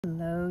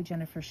Hello,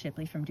 Jennifer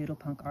Shipley from Doodle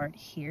Punk Art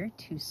here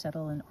to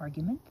settle an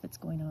argument that's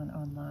going on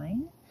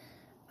online.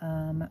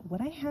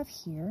 What I have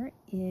here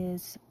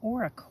is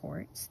aura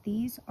quartz.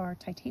 These are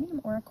titanium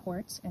aura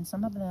quartz, and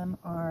some of them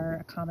are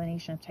a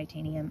combination of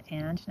titanium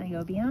and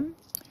niobium.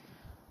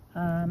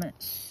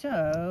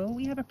 So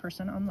we have a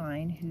person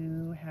online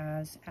who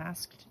has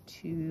asked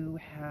to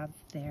have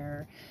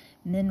their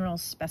mineral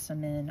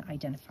specimen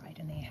identified,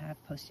 and they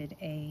have posted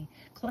a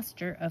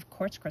cluster of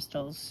quartz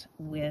crystals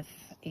with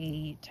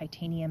a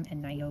titanium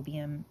and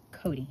niobium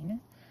coating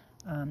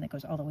that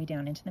goes all the way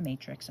down into the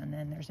matrix, and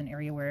then there's an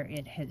area where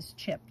it has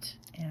chipped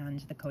and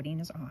the coating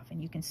is off,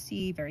 and you can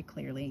see very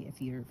clearly,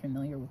 if you're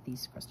familiar with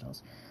these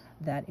crystals,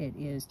 that it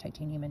is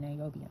titanium and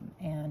niobium.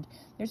 And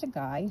there's a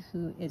guy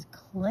who is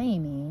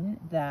claiming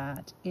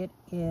that it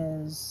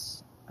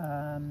is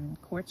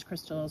quartz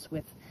crystals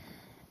with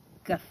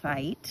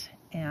goethite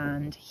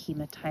and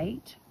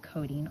hematite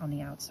coating on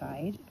the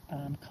outside,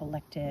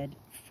 collected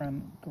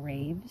from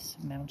Graves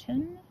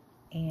Mountain,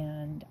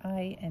 and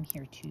I am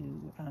here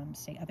to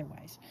say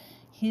otherwise.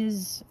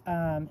 His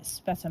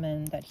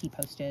specimen that he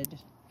posted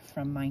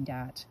from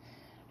Mindat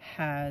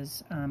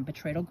has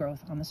botryoidal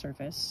growth on the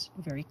surface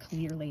very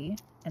clearly,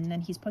 and then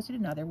he's posted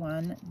another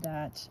one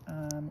that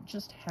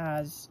just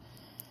has,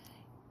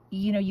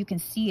 you know, you can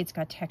see it's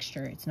got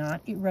texture. It's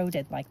not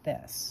eroded like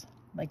this.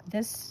 Like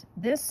this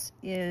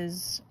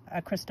is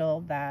a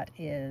crystal that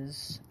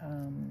is,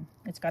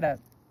 it's got a,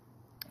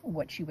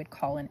 what you would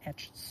call an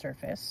etched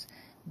surface.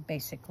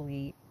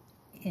 Basically,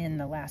 in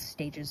the last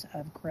stages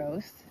of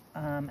growth,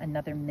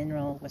 another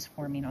mineral was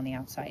forming on the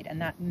outside,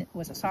 and that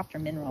was a softer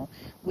mineral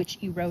which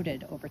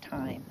eroded over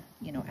time,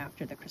 you know,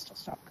 after the crystal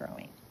stopped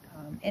growing.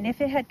 And if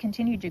it had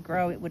continued to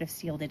grow, it would have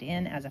sealed it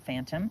in as a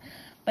phantom,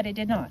 but it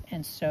did not.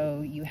 And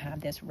so you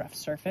have this rough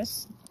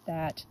surface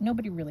that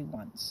nobody really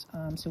wants.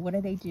 So what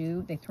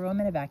do? They throw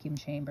them in a vacuum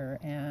chamber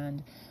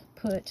and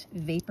put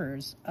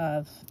vapors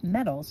of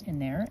metals in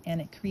there,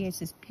 and it creates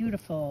this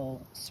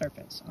beautiful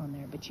surface on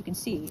there. But you can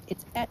see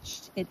it's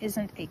etched. It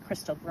isn't a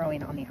crystal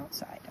growing on the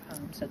outside.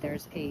 So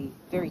there's a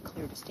very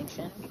clear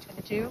distinction between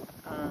the two.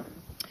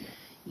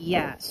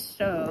 Yeah,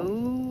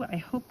 so I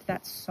hope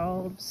that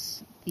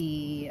solves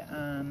the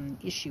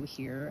issue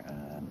here.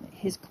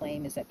 His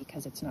claim is that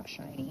because it's not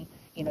shiny,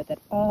 you know, that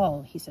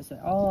he says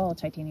that all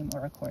titanium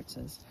aura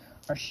quartzes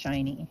are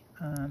shiny.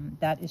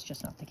 That is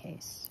just not the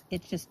case.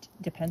 It just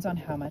depends on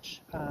how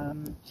much,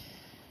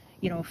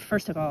 you know,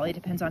 first of all, it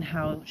depends on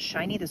how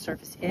shiny the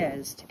surface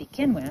is to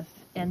begin with,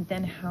 and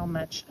then how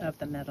much of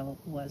the metal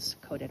was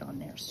coated on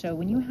there. So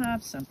when you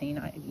have something,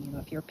 you know,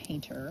 if you're a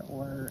painter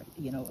or,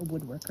 you know, a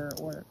woodworker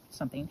or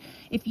something,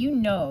 if you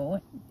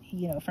know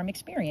from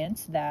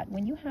experience that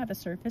when you have a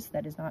surface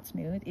that is not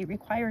smooth, it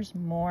requires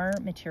more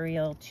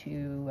material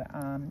to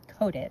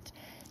coat it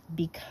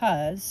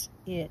because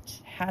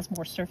it has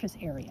more surface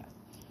area.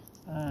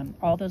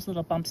 All those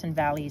little bumps and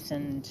valleys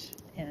and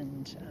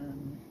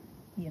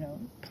you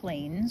know,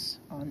 planes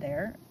on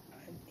there,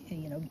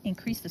 you know,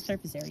 increase the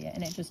surface area,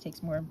 and it just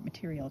takes more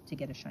material to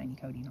get a shiny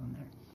coating on there.